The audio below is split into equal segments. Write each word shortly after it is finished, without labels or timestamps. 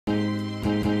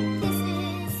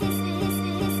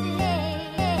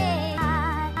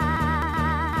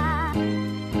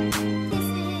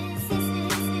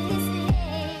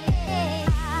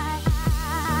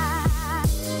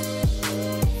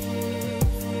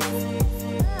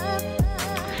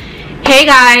Hey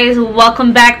guys,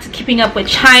 welcome back to Keeping Up with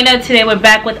China. Today we're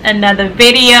back with another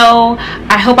video.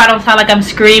 I hope I don't sound like I'm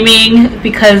screaming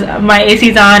because my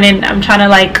AC's on and I'm trying to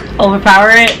like overpower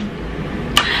it.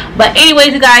 But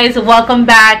anyways, guys, welcome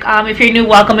back. If you're new,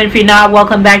 welcome. If you're not,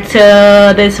 welcome back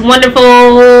to this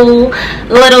wonderful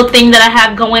little thing that I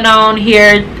have going on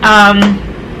here.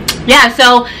 Yeah,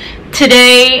 so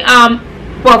today,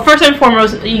 well, first and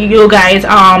foremost, you guys,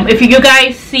 if you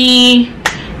guys see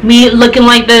me looking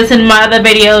like this in my other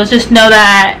videos, just know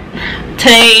that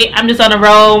today I'm just on a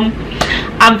roll.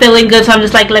 I'm feeling good, so I'm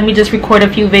just like, let me just record a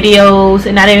few videos.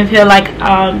 And I didn't feel like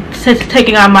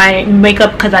taking on my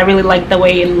makeup because I really like the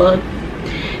way it looked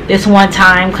this one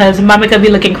time, because my makeup be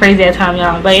looking crazy at times,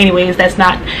 y'all. But anyways, that's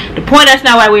not the point. That's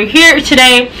not why we're here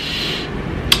today.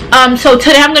 So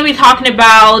today I'm gonna be talking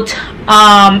about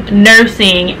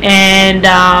nursing, and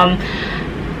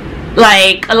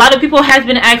like a lot of people has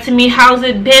been asking me, how's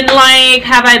it been like?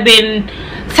 Have I been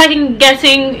second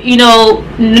guessing, you know,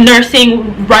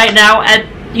 nursing right now at,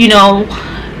 you know,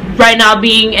 right now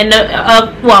being in the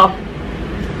well,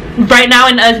 right now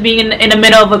in us being in the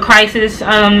middle of a crisis.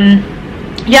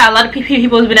 Yeah, a lot of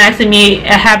people have been asking me,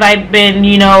 have I been,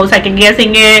 you know, second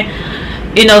guessing it,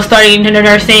 you know, starting into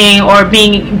nursing or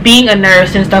being a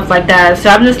nurse and stuff like that. So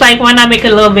I'm just like, why not make a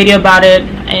little video about it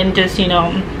and just, you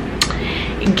know,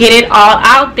 get it all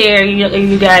out there,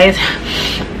 you guys.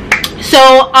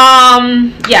 So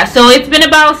yeah, so it's been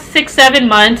about 6-7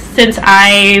 months since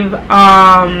I've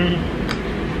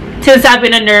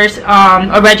been a nurse,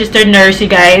 a registered nurse, you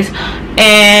guys.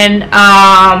 And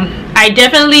I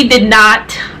definitely did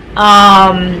not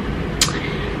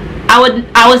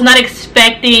I was not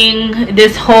expecting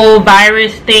this whole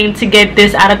virus thing to get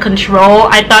this out of control.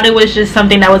 I thought it was just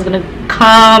something that was gonna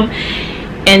come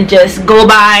and just go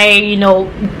by, you know,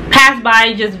 pass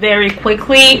by just very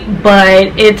quickly.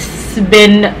 But it's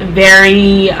been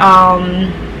very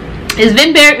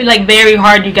very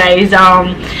hard, you guys.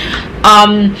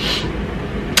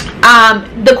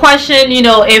 The question, you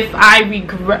know, if I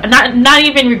regret, not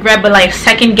even regret, but like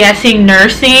second guessing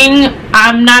nursing,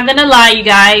 I'm not gonna lie, you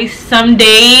guys, some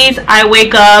days I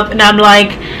wake up and I'm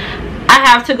like, I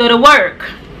have to go to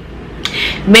work.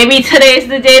 Maybe today's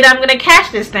the day that I'm gonna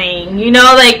catch this thing, you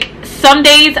know. Like some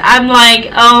days I'm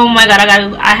like, oh my god,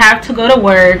 I have to go to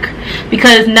work,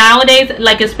 because nowadays,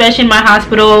 like especially in my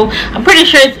hospital, I'm pretty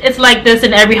sure it's like this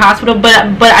in every hospital, but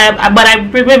I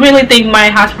really think my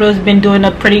hospital has been doing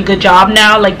a pretty good job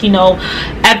now. Like, you know,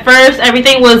 at first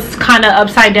everything was kind of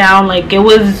upside down. Like it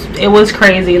was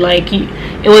crazy. Like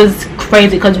it was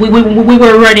crazy because we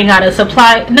were running out of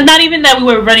supply. Not even that we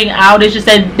were running out, it's just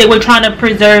that they were trying to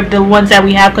preserve the ones that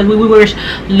we have, because we were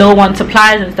low on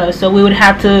supplies and stuff. So we would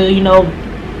have to, you know,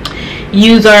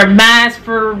 use our masks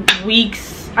for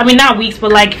weeks. I mean, not weeks,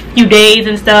 but like few days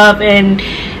and stuff. And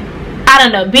I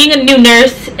don't know, being a new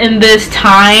nurse in this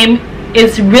time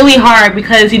is really hard,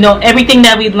 because, you know, everything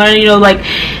that we learn, you know, like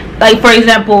for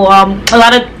example, a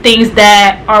lot of things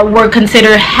that were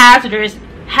considered hazardous.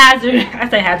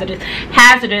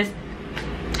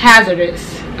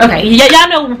 Okay, y'all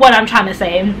know what I'm trying to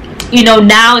say. You know,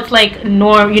 now it's like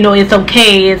norm, you know, it's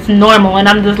okay, it's normal. And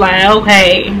I'm just like,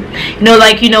 okay, you know,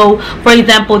 like, you know, for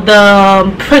example, the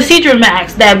procedure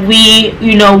masks that we,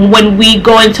 you know, when we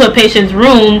go into a patient's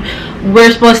room,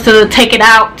 we're supposed to take it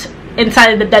out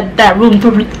inside that room,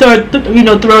 you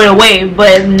know, throw it away.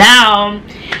 But now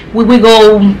we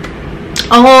go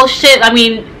a whole shit. I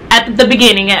mean, at the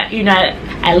beginning, you know,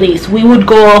 at least we would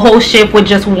go a whole shift with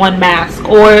just one mask,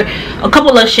 or a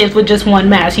couple of shifts with just one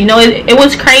mask. You know, it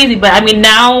was crazy. But I mean,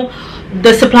 now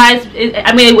the supplies,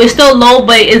 I mean, it's still low,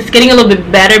 but it's getting a little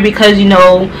bit better, because, you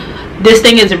know, this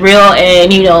thing is real,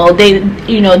 and, you know, they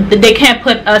can't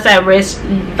put us at risk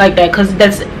like that, because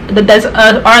that's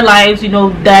our lives, you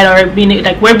know, that are being,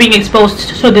 like, we're being exposed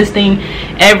to this thing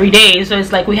every day. So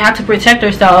it's like we have to protect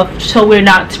ourselves so we're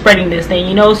not spreading this thing,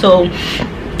 you know. So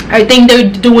I think they're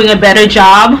doing a better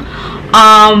job.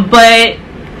 But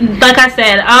like I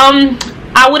said,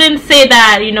 I wouldn't say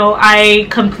that, you know, I'm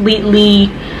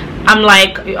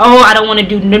like, oh, I don't want to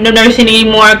do nursing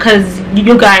anymore, because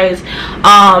you guys,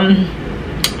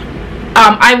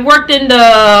 I worked in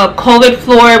the COVID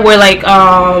floor where, like,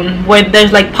 where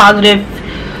there's like positive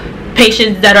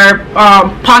patients that are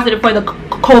positive for the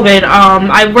COVID.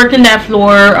 I worked in that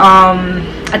floor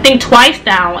I think twice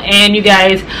now, and you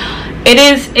guys,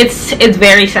 it's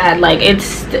very sad. Like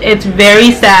it's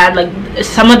very sad. Like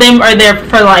some of them are there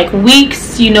for like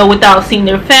weeks, you know, without seeing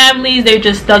their families. They're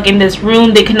just stuck in this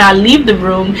room, they cannot leave the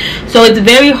room. So it's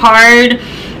very hard,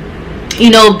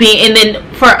 you know, and then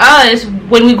for us,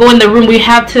 when we go in the room, we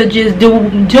have to just do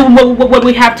what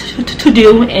we have to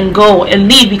do and go and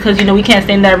leave, because you know we can't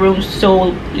stay in that room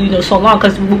so so long,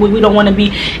 because we don't want to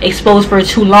be exposed for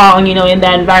too long, you know, in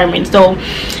that environment. So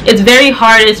it's very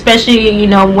hard, especially you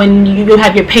know when you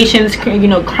have your patients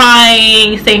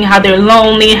crying, saying how they're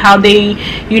lonely, how they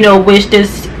wish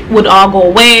this would all go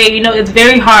away. You know, it's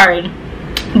very hard.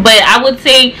 But I would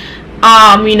say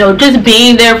just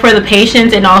being there for the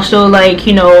patients, and also like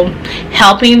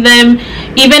helping them,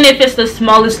 even if it's the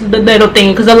smallest little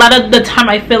thing, because a lot of the time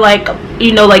I feel like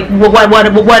like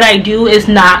what I do is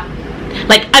not,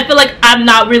 like, I feel like I'm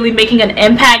not really making an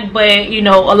impact, but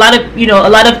a lot of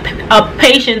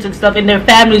patients and stuff and their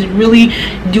families really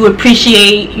do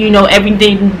appreciate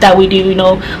everything that we do,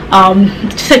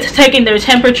 taking their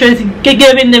temperatures,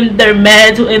 giving them their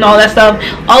meds and all that stuff.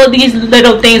 All of these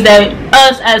little things that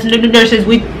us as nurses,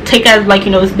 we take as like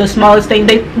the smallest thing,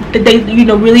 they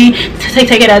really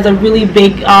take it as a really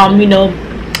big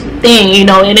thing,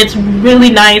 and it's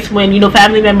really nice when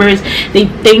family members, they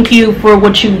thank you for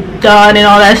what you've done and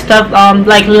all that stuff.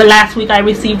 Like last week I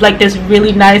received like this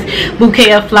really nice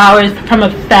bouquet of flowers from a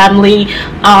family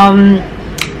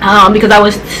because I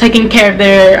was taking care of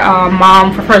their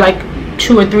mom for like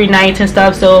 2 or 3 nights and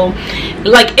stuff. So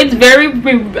like it's very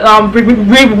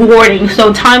rewarding.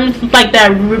 So times like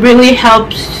that really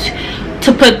helps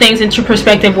to put things into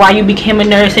perspective, why you became a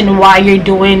nurse and why you're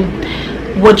doing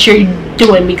what you're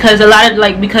doing. Because a lot of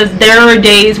because there are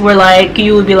days where like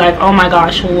you would be like, oh my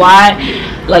gosh, why,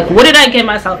 like what did I get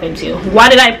myself into, why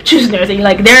did I choose nursing?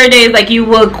 Like there are days like you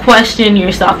will question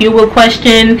yourself, you will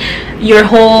question your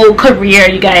whole career,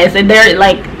 you guys, and they're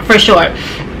like for sure.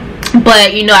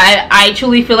 But I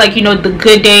truly feel like the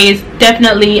good days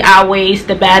definitely outweighs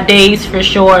the bad days for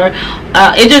sure.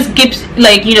 It just keeps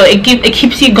like it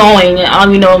keeps you going.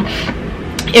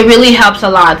 It really helps a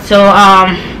lot. So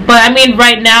but I mean,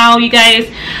 right now, you guys,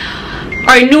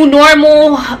 our new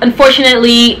normal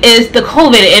unfortunately is the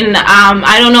COVID, and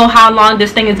I don't know how long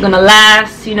this thing is gonna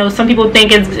last. Some people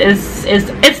think it's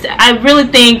I really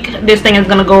think this thing is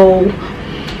gonna go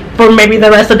for maybe the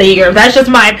rest of the year. That's just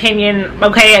my opinion,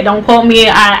 okay? Don't quote me.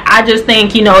 I just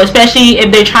think especially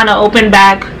if they're trying to open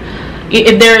back,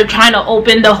 if they're trying to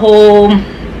open the whole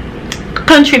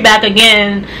country back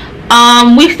again,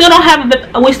 we still don't have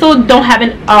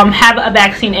a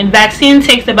vaccine, and vaccine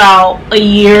takes about a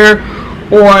year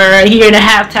or a year and a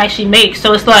half to actually make.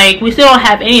 So it's like we still don't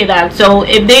have any of that. So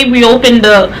if they reopen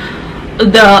the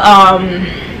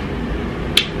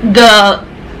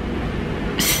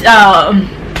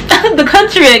the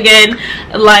country again,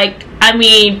 like, I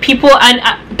mean,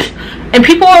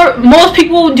 most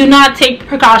people do not take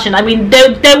precaution. I mean,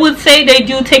 they would say they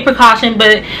do take precaution,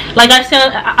 but like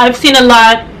I've seen a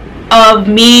lot of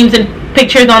memes and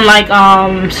pictures on like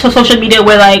social media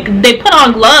where like they put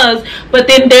on gloves, but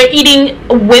then they're eating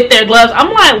with their gloves.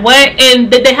 I'm like, what?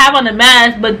 And they have on a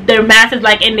mask, but their mask is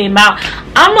like in their mouth.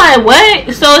 I'm like,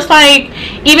 what? So it's like,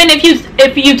 even if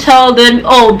you tell them,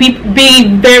 oh, be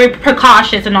very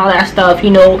precautious and all that stuff,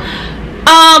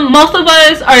 most of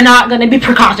us are not going to be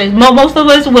precautious. Most of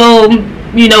us will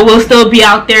will still be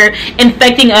out there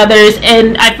infecting others,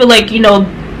 and I feel like it'll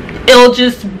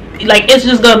just like, it's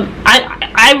just gonna,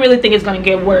 I really think it's gonna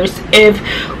get worse if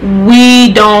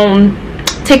we don't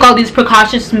take all these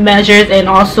precautions measures, and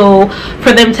also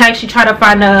for them to actually try to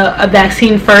find a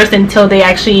vaccine first until they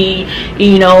actually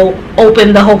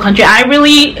open the whole country. I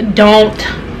really don't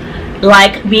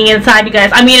like being inside, you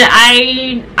guys. I mean,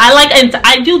 I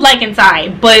do like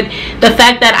inside, but the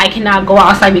fact that I cannot go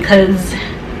outside because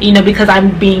because I'm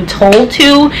being told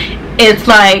to, it's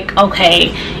like,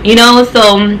 okay,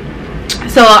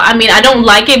 so I mean, I don't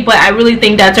like it, but I really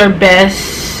think that's our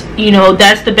best,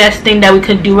 that's the best thing that we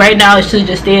could do right now, is to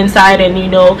just stay inside and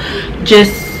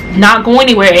just not go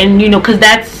anywhere. And because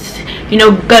that's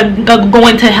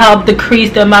going to help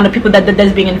decrease the amount of people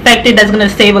that's being infected. That's going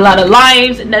to save a lot of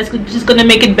lives, and that's just going to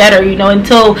make it better,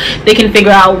 until they can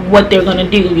figure out what they're going to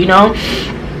do.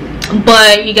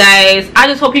 But you guys, I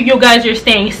just hope you guys are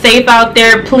staying safe out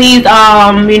there. Please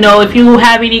if you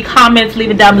have any comments,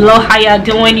 leave it down below. How y'all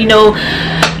doing?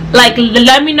 Like,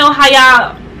 let me know how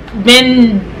y'all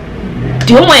been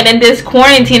doing in this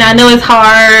quarantine. I know it's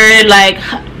hard. Like,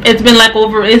 it's been like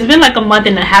a month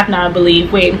and a half now, I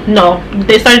believe. Wait, no,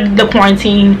 they started the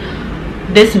quarantine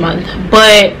this month,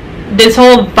 but this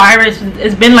whole virus,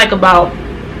 it's been like about,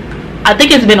 I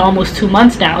think it's been almost 2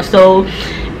 months now. So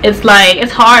it's like,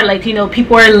 it's hard, like, you know,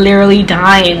 people are literally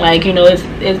dying, like, you know,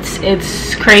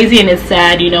 it's crazy and it's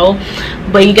sad, you know.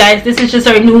 But you guys, this is just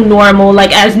our new normal.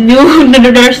 Like, as new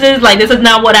nurses, like, this is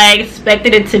not what I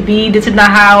expected it to be. This is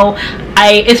not how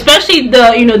especially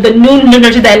the, you know, the new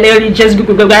nurses that literally just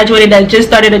graduated, that just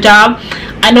started a job.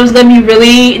 I know it's gonna be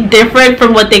really different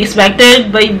from what they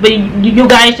expected, but you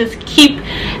guys just keep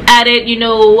at it, you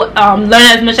know. Learn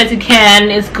as much as you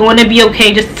can. It's going to be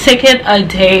okay. Just take it a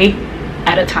day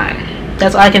at a time.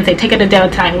 That's all I can say. Take it a day at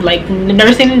a time. Like,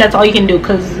 nursing, that's all you can do,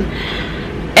 because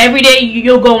every day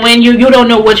you'll go in, you don't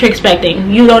know what you're expecting.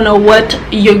 You don't know what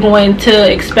you're going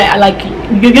to expect. Like,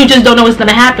 you just don't know what's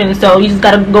gonna happen. So you just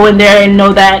gotta go in there and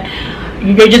know that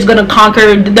you're just gonna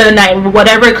conquer the night.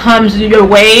 Whatever comes your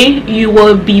way, you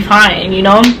will be fine, you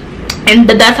know. And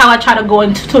that's how I try to go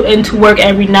into work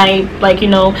every night. Like, you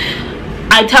know,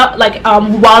 I tell, like,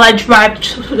 while I drive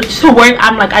to work,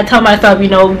 I'm like, I tell myself, you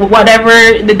know, whatever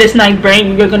this night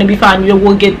brings, you're gonna be fine. You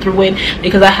will get through it,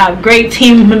 because I have great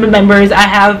team members. I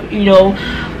have, you know,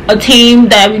 a team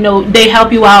that, you know, they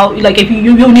help you out. Like, if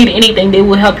you need anything, they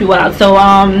will help you out. So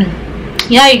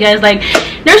yeah, you guys, like,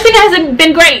 nursing has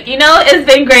been great, you know. It's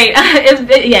been great.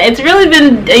 Yeah, it's really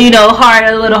been, you know,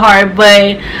 a little hard,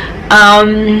 but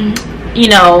you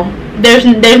know, there's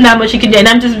not much you can do. And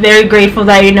I'm just very grateful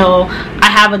that, you know, I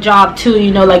have a job too,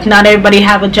 you know. Like, not everybody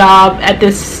have a job at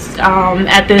this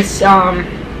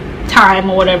time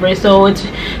or whatever. So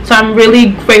I'm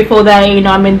really grateful that, you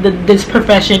know, I'm in this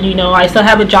profession, you know. I still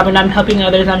have a job and I'm helping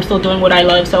others. I'm still doing what I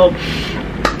love. So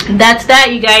that's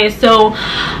that, you guys. So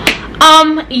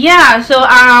yeah, so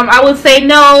I would say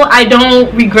no, I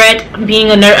don't regret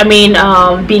being a nurse. I mean,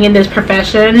 being in this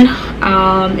profession.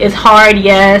 It's hard,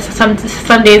 yes. Some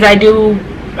days I do,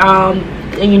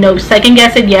 you know, second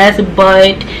guess it, yes,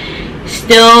 but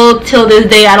still till this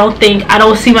day I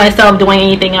don't see myself doing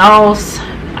anything else.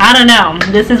 I don't know.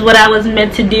 This is what I was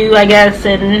meant to do, I guess.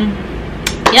 And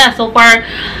yeah, so far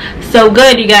so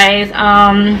good, you guys.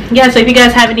 Yeah, so if you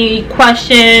guys have any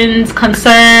questions,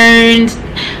 concerns,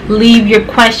 leave your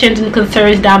questions and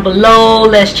concerns down below.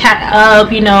 Let's chat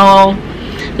up, you know.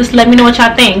 Just let me know what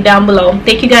y'all think down below.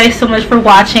 Thank you guys so much for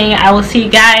watching. I will see you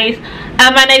guys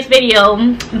at my next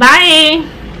video.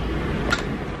 Bye.